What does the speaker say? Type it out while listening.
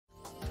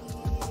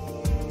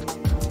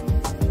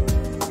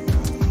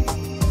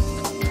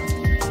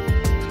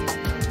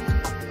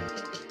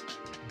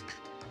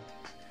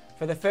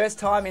For the first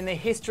time in the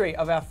history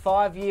of our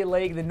 5-year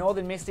league, the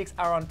Northern Mystics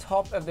are on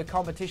top of the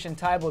competition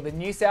table. The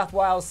New South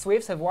Wales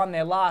Swifts have won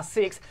their last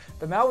 6.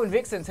 The Melbourne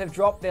Vixens have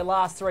dropped their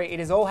last 3. It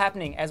is all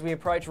happening as we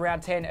approach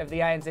round 10 of the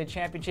ANZ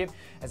Championship.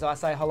 As I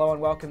say hello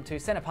and welcome to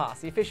Centre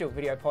Pass, the official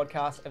video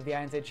podcast of the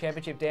ANZ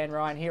Championship. Dan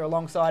Ryan here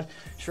alongside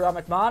Sherelle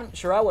McMahon.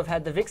 Sherelle, we've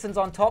had the Vixens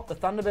on top, the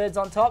Thunderbirds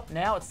on top.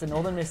 Now it's the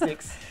Northern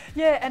Mystics.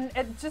 Yeah, and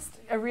it's just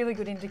a really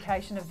good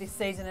indication of this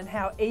season and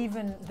how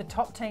even the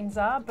top teams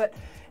are, but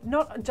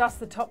not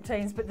just the top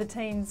teams, but the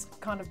teams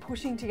kind of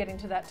pushing to get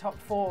into that top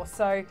 4.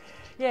 So,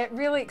 yeah,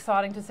 really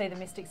exciting to see the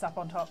Mystics up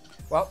on top.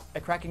 Well, a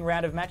cracking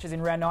round of matches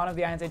in round 9 of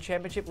the ANZ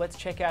Championship. Let's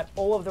check out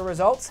all of the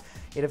results.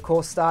 It, of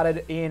course,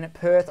 started in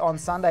Perth on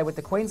Sunday with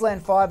the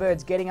Queensland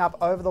Firebirds getting up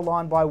over the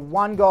line by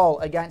 1 goal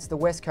against the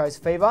West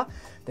Coast Fever.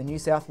 The New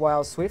South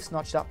Wales Swifts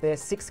notched up their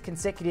 6th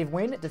consecutive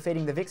win,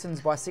 defeating the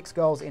Vixens by 6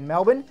 goals in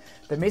Melbourne.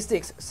 The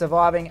Mystics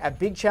surviving a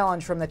big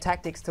challenge from the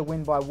Tactics to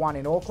win by 1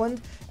 in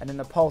Auckland, and then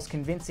the Pulse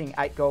convincing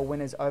 8-goal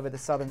winners over the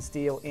Southern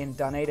Steel in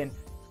Dunedin.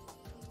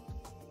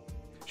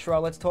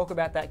 Sherelle, let's talk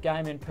about that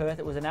game in Perth.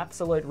 It was an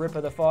absolute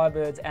ripper, the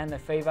Firebirds and the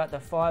Fever. The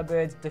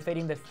Firebirds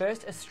defeating the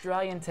first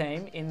Australian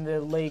team in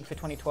the league for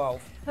 2012.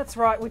 That's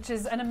right, which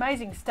is an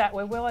amazing stat.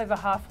 We're well over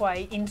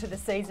halfway into the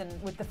season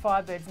with the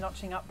Firebirds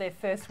notching up their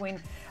first win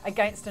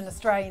against an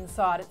Australian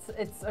side.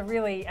 It's a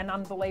really an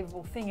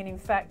unbelievable thing, and in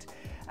fact,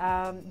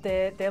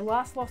 their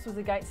last loss was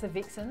against the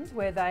Vixens,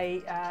 where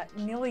they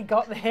nearly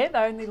got there. They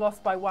only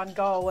lost by 1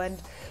 goal,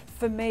 and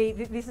for me,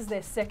 this is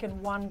their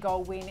second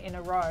 1-goal win in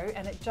a row,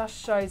 and it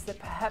just shows that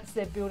perhaps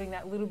they're building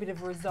that little bit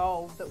of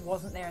resolve that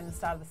wasn't there in the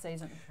start of the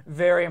season.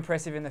 Very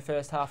impressive in the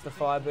first half, the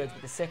Firebirds,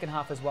 but the second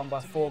half was won by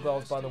 4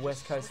 goals by the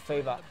West Coast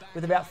Fever.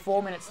 With about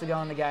 4 minutes to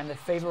go in the game, the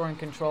Fever were in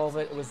control of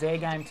it. It was their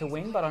game to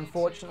win, but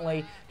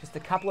unfortunately, just a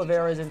couple of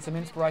errors and some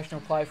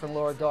inspirational play from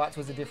Laura Geitz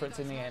was the difference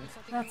in the end.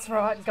 That's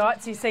right.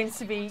 Geitz, who seems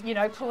to be,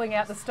 pulling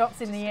out the stops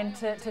in the end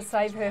to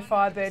save her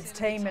Firebirds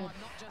team. And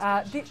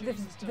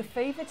the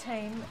Fever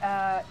team,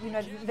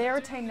 they're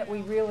a team that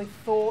we really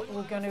thought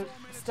were going to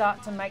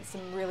start to make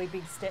some really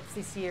big steps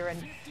this year.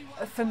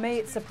 And for me,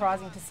 it's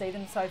surprising to see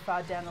them so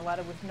far down the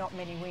ladder with not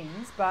many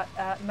wins, but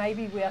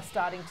maybe we are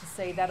starting to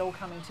see that all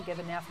coming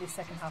together now for this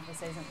second half of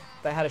the season.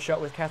 They had a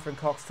shot with Catherine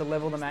Cox to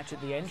level the match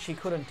at the end. She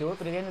couldn't do it,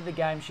 but at the end of the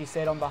game, she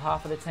said on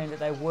behalf of the team that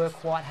they were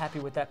quite happy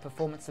with that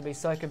performance to be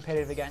so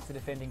competitive against the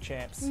defending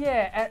champs.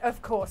 Yeah,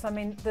 of course. I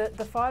mean, the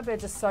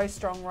Firebirds are so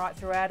strong right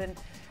throughout, and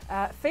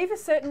Fever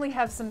certainly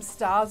have some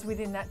stars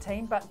within that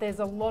team, but there's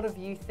a lot of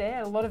youth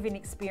there, a lot of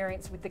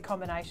inexperience with the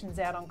combinations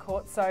out on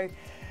court. So,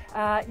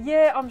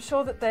 yeah, I'm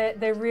sure that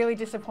they're really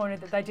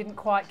disappointed that they didn't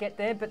quite get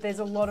there, but there's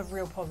a lot of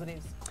real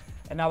positives.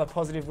 Another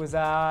positive was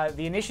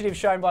the initiative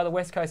shown by the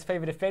West Coast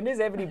Fever defenders.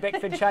 Ebony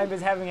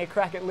Beckford-Chambers having a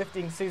crack at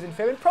lifting Susan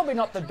Furman. Probably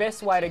not the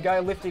best way to go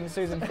lifting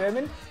Susan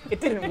Furman. It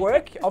didn't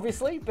work,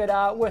 obviously,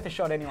 but worth a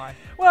shot anyway.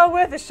 Well,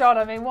 worth a shot.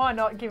 I mean, why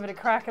not give it a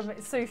crack? I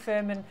mean, Sue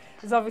Furman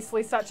is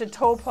obviously such a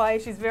tall player.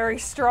 She's very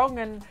strong,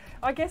 and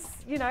I guess,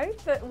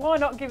 why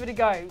not give it a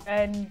go?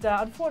 And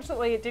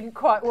unfortunately, it didn't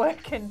quite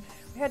work, and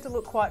we had to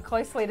look quite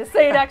closely to see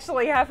it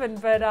actually happen.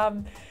 But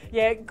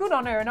yeah, good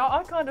on her. And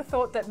I kind of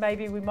thought that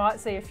maybe we might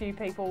see a few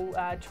people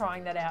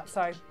trying that out.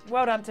 So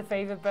well done to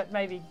Fever, but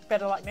maybe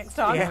better luck next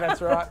time. Yeah,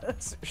 that's right.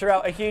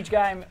 Sherelle, a huge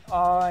game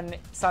on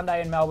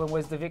Sunday in Melbourne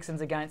was the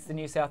Vixens against the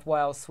New South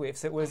Wales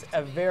Swifts. It was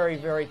a very,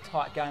 very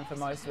tight game for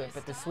most of it,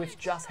 but the Swifts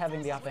just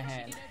having the upper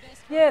hand.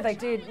 Yeah, they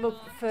did. Look,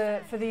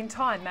 for the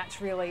entire match,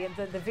 really,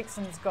 the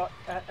Vixens got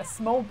a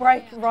small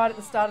break right at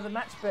the start of the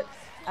match, but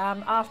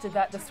after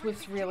that, the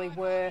Swifts really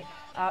were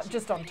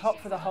just on top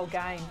for the whole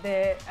game.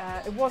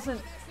 It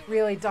wasn't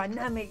really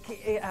dynamic,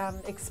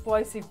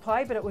 explosive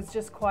play, but it was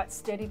just quite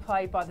steady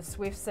play by the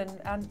Swifts,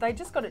 and they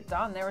just got it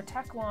done. Their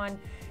attack line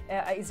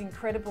is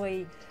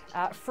incredibly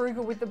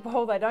frugal with the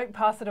ball. They don't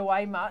pass it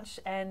away much,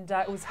 and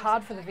it was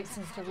hard for the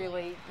Vixens to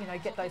really,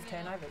 get those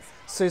turnovers.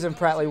 Susan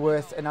Prattley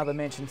worth another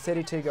mention.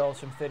 32 goals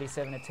from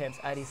 37 attempts,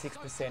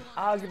 86%.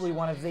 Arguably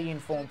one of the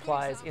informed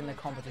players in the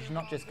competition,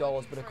 not just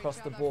goals, but across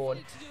the board.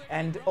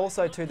 And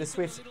also, too, the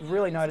Swifts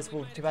really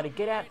noticeable to be able to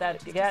get out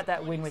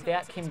that win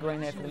without Kim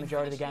Green there for the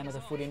majority of the game with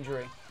a foot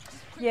injury.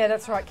 Yeah,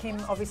 that's right. Kim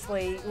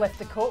obviously left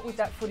the court with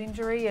that foot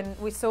injury, and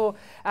we saw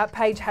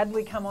Paige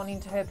Hadley come on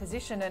into her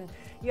position. And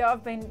yeah,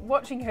 I've been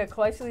watching her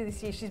closely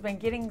this year. She's been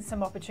getting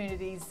some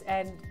opportunities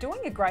and doing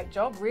a great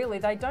job, really.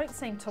 They don't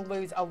seem to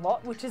lose a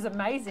lot, which is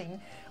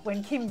amazing.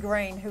 When Kim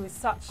Green, who is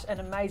such an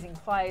amazing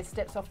player,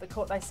 steps off the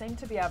court, they seem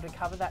to be able to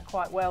cover that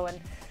quite well.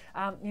 And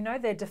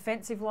their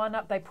defensive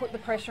lineup, they put the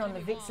pressure on the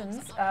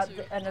Vixens,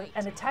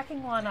 an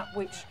attacking lineup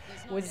which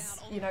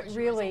was,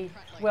 really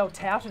well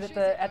touted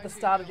at the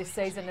start of this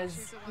season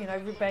as,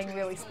 being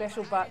really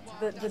special. But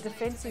the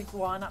defensive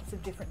lineups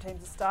of different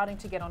teams are starting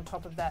to get on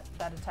top of that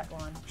attack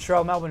line.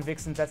 Sherelle, Melbourne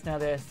Vixens, that's now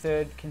their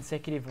 3rd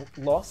consecutive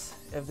loss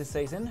of the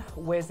season.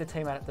 Where's the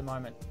team at the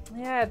moment?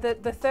 Yeah, the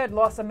 3rd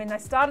loss. I mean, they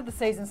started the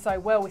season so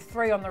well with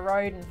 3 on the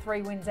road and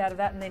 3 wins out of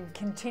that, and then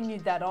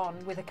continued that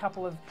on with a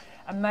couple of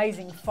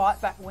amazing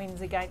fight-back wins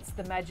wins against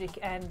the Magic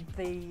and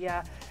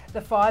the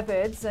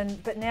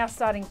Firebirds, but now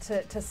starting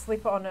to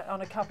slip on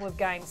a couple of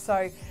games.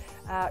 So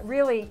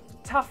really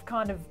tough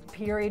kind of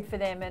period for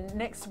them, and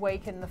next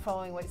week and the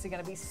following weeks are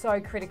going to be so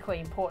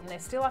critically important. They're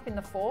still up in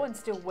the 4 and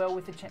still well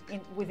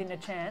within a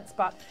chance,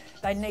 but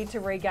they need to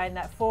regain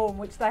that form,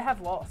 which they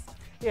have lost.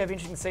 Yeah, it'll be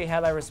interesting to see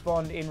how they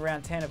respond in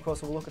round 10. Of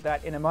course, we'll look at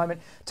that in a moment.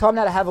 Time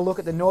now to have a look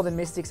at the Northern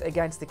Mystics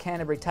against the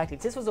Canterbury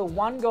Tactics. This was a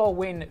 1-goal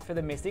win for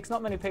the Mystics.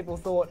 Not many people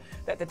thought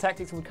that the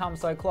Tactics would come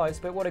so close,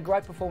 but what a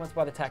great performance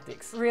by the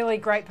Tactics. Really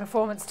great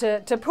performance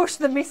to push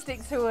the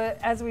Mystics, who are,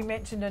 as we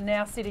mentioned, are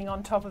now sitting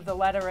on top of the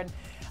ladder. And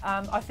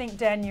I think,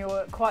 Dan, you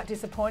were quite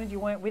disappointed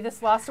you weren't with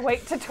us last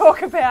week to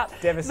talk about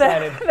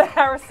Devastated. the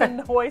Harrison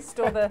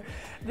hoist or the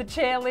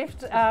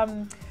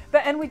chairlift.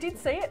 And we did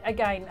see it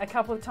again a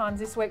couple of times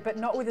this week, but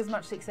not with as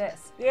much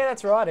success. Yeah,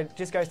 that's right. It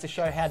just goes to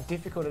show how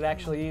difficult it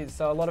actually is.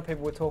 So a lot of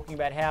people were talking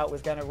about how it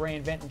was going to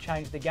reinvent and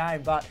change the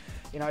game, but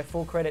you know,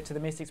 full credit to the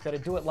Mystics for to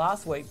do it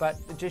last week, but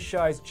it just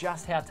shows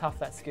just how tough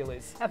that skill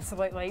is.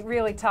 Absolutely,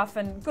 really tough,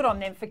 and good on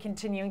them for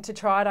continuing to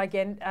try it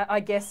again. I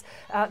guess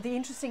the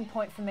interesting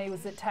point for me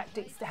was that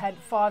Tactics had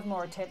 5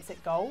 more attempts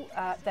at goal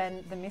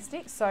than the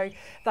Mystics, so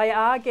they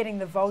are getting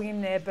the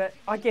volume there, but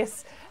I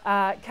guess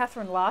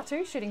Catherine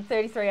Latu shooting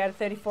 33 out of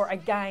 34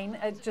 again,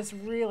 it just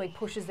really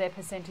pushes their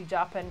percentage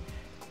up, and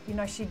you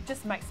know, she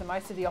just makes the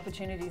most of the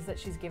opportunities that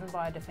she's given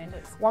by her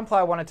defenders. One player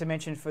I wanted to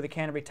mention for the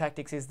Canterbury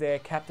Tactics is their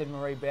captain,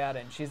 Marie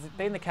Bowden. She's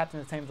been the captain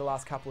of the team for the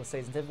last couple of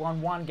seasons. They've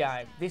won 1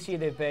 game. This year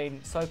they've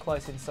been so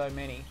close in so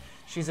many.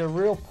 She's a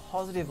real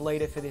positive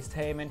leader for this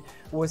team, and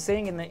we're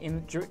seeing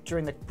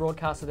during the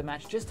broadcast of the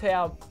match just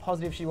how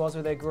positive she was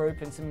with her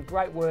group and some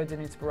great words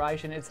and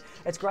inspiration.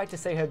 It's great to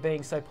see her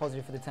being so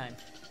positive for the team.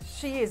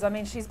 She is. I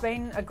mean, she's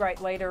been a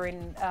great leader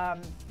in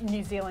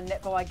New Zealand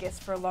netball, I guess,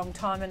 for a long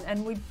time,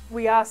 and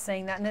we are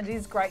seeing that, and it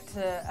is great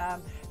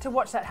to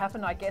watch that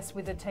happen, I guess,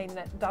 with a team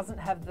that doesn't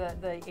have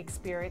the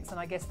experience and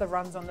I guess the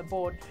runs on the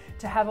board,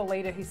 to have a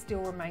leader who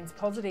still remains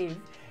positive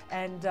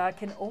and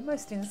can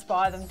almost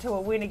inspire them to a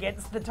win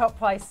against the top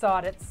place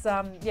side. It's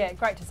yeah,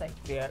 great to see.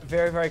 Yeah,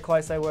 very, very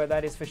close they were,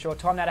 that is for sure.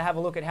 Time now to have a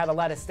look at how the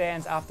ladder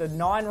stands after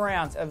 9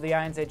 rounds of the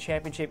ANZ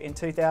Championship in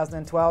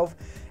 2012.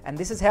 And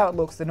this is how it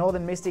looks. The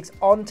Northern Mystics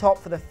on top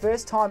for the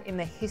first time in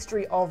the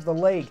history of the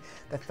league.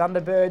 The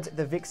Thunderbirds,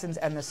 the Vixens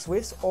and the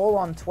Swifts all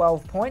on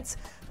 12 points.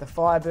 The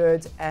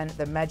Firebirds and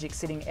the Magic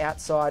sitting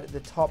outside the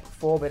top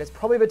 4. But it's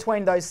probably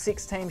between those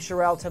 6 teams,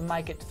 Sherelle, to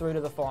make it through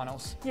to the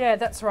finals. Yeah,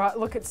 that's right.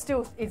 Look, it's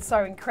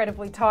so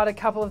incredibly tight. A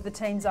couple of the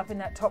teams up in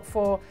that top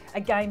 4, a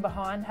game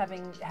behind,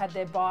 having had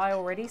their bye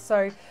already.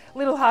 So a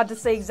little hard to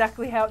see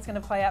exactly how it's going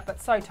to play out,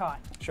 but so tight.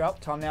 Sherelle,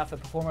 time now for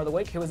Performer of the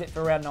Week. Who was it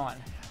for round 9?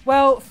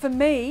 Well, for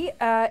me,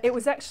 it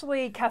was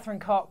actually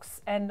Catherine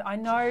Cox, and I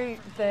know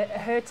that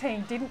her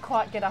team didn't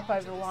quite get up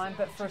over the line,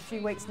 but for a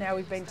few weeks now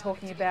we've been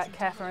talking about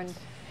Catherine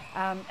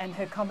and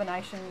her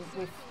combination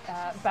with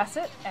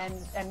Bassett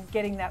and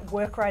getting that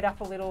work rate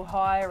up a little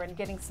higher and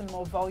getting some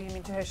more volume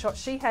into her shot.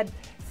 She had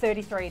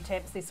 33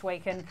 attempts this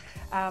week, and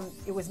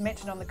it was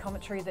mentioned on the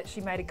commentary that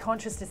she made a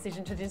conscious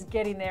decision to just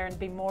get in there and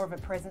be more of a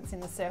presence in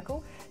the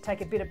circle,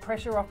 take a bit of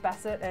pressure off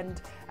Bassett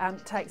and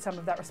take some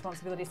of that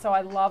responsibility. So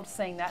I loved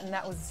seeing that,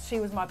 and she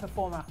was my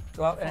performer.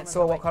 Well, and it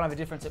saw what kind of a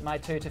difference it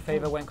made too to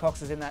Fever when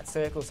Cox is in that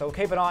circle. So we'll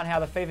keep an eye on how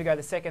the Fever go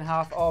the second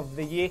half of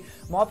the year.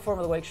 My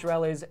Performer of the Week,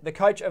 Sherelle, is the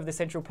coach of the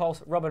Central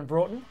Pulse, Robin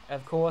Broughton.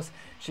 Of course,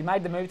 she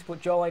made the move to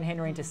put Jolene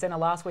Henry into centre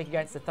last week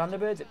against the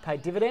Thunderbirds. It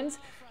paid dividends.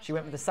 She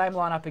went with the same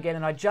lineup again,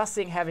 and I just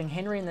think having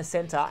Henry in the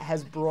centre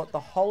has brought the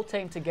whole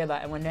team together,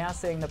 and we're now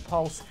seeing the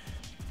Pulse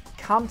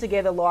come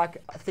together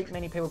like I think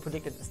many people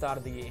predicted at the start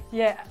of the year.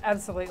 Yeah,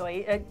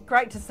 absolutely.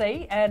 Great to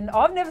see, and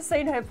I've never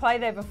seen her play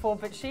there before,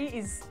 but she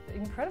is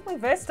incredibly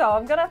versatile.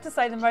 I'm going to have to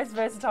say the most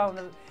versatile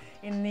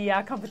in the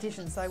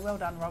competition, so well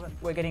done, Robin.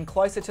 We're getting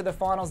closer to the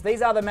finals.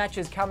 These are the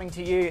matches coming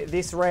to you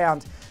this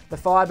round. The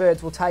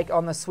Firebirds will take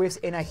on the Swifts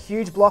in a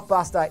huge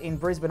blockbuster in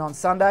Brisbane on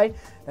Sunday.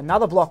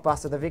 Another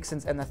blockbuster, the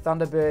Vixens and the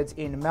Thunderbirds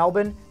in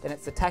Melbourne. Then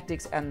it's the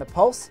Tactics and the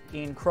Pulse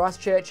in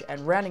Christchurch.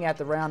 And rounding out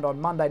the round on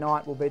Monday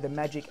night will be the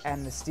Magic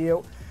and the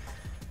Steel.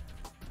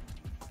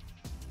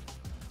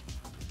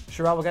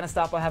 Sherelle, we're going to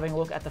start by having a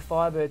look at the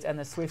Firebirds and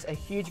the Swifts. A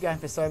huge game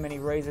for so many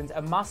reasons.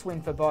 A must-win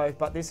for both,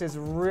 but this is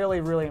really,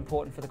 really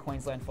important for the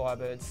Queensland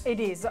Firebirds. It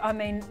is. I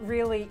mean,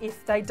 really,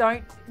 if they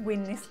don't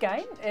win this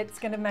game, it's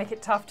going to make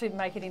it tough to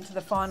make it into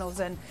the finals.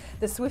 And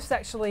the Swifts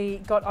actually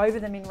got over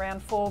them in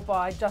round 4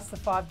 by just the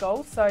 5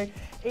 goals. So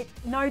it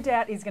no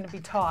doubt is going to be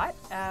tight.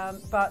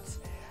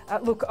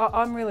 Look,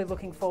 I'm really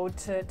looking forward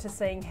to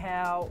seeing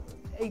how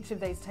each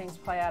of these teams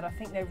play out. I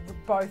think they're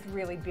both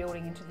really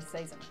building into the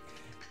season.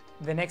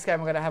 The next game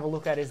we're going to have a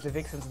look at is the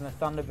Vixens and the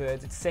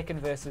Thunderbirds. It's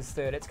second versus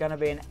third. It's going to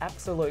be an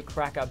absolute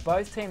cracker.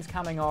 Both teams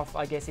coming off,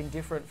 I guess, in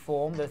different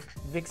form. The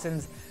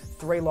Vixens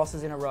 3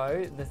 losses in a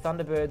row. The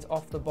Thunderbirds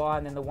off the bye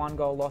and then the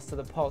 1-goal loss to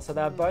the Pulse. So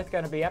they're both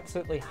going to be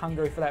absolutely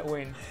hungry for that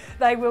win.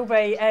 They will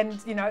be, and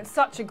you know, it's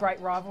such a great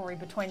rivalry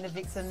between the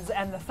Vixens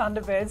and the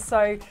Thunderbirds.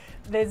 So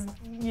there's,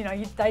 you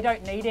know, they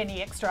don't need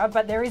any extra,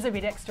 but there is a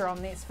bit extra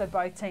on this for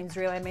both teams,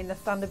 really. I mean, the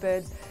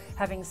Thunderbirds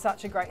having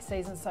such a great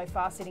season so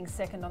far, sitting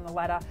second on the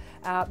ladder.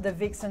 The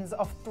Vixens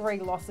off 3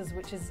 losses,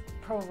 which is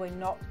probably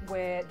not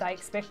where they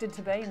expected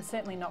to be, and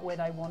certainly not where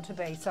they want to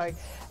be. So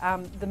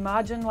the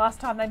margin last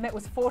time they met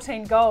was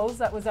 14 goals.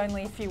 That was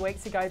only a few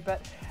weeks ago,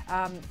 but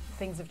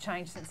things have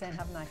changed since then,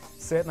 haven't they?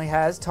 Certainly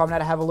has. Time now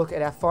to have a look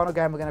at our final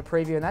game we're going to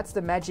preview, and that's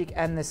the Magic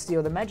and the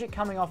Steel. The Magic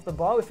coming off the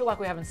bye. We feel like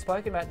we haven't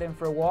spoken about them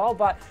for a while,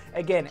 but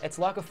again, it's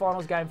like a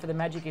finals game for the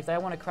Magic. If they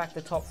want to crack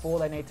the top 4,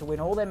 they need to win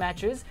all their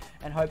matches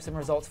and hope some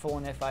results fall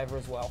in their favour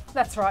as well.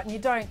 That's right, and you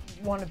don't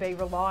want to be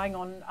relying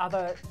on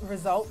other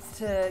results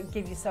to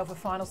give yourself a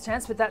finals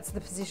chance, but that's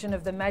the position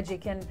of the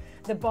Magic, and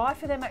the bye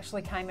for them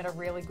actually came at a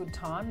really good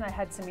time. They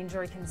had some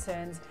injury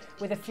concerns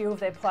with a few of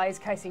their players,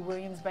 Casey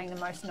Williams being the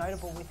most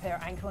notable with her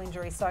ankle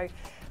injury. So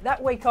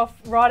that week off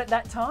right at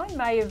that time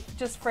may have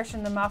just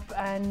freshened them up,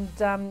 and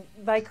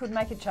they could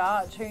make a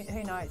charge.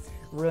 Who knows?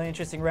 Really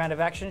interesting round of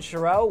action,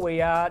 Sherelle. We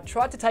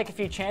tried to take a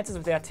few chances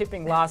with our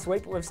tipping last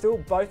week, but we've still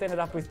both ended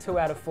up with 2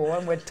 out of 4,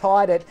 and we're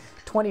tied at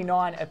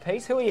 29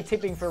 apiece. Who are you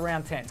tipping for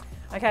round 10?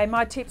 Okay,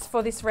 my tips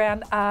for this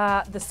round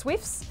are the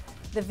Swifts,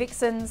 the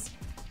Vixens,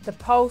 the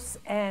Pulse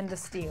and the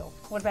Steel.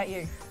 What about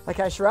you?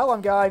 Okay, Sherelle,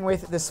 I'm going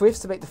with the Swifts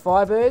to beat the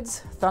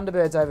Firebirds,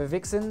 Thunderbirds over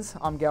Vixens.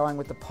 I'm going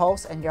with the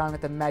Pulse and going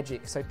with the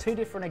Magic. So 2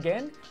 different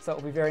again, so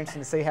it'll be very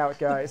interesting to see how it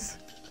goes.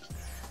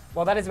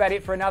 Well, that is about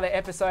it for another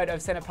episode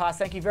of Centre Pass.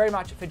 Thank you very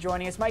much for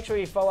joining us. Make sure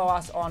you follow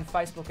us on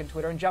Facebook and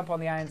Twitter, and jump on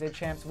the ANZ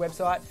Champs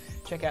website.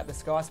 Check out the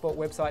Sky Sport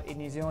website in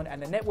New Zealand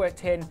and the Network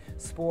 10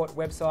 Sport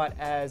website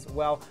as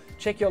well.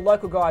 Check your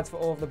local guides for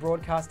all of the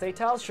broadcast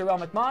details. Sherelle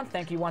McMahon,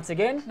 thank you once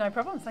again. No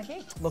problem, thank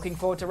you. Looking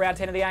forward to round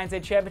 10 of the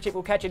ANZ Championship.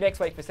 We'll catch you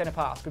next week for Centre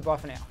Pass. Goodbye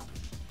for now.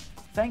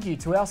 Thank you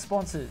to our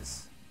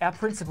sponsors, our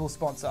principal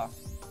sponsor,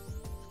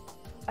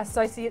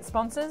 Associate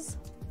sponsors,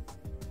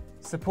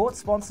 support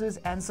sponsors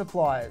and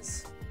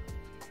suppliers,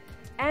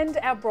 and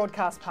our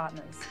broadcast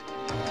partners.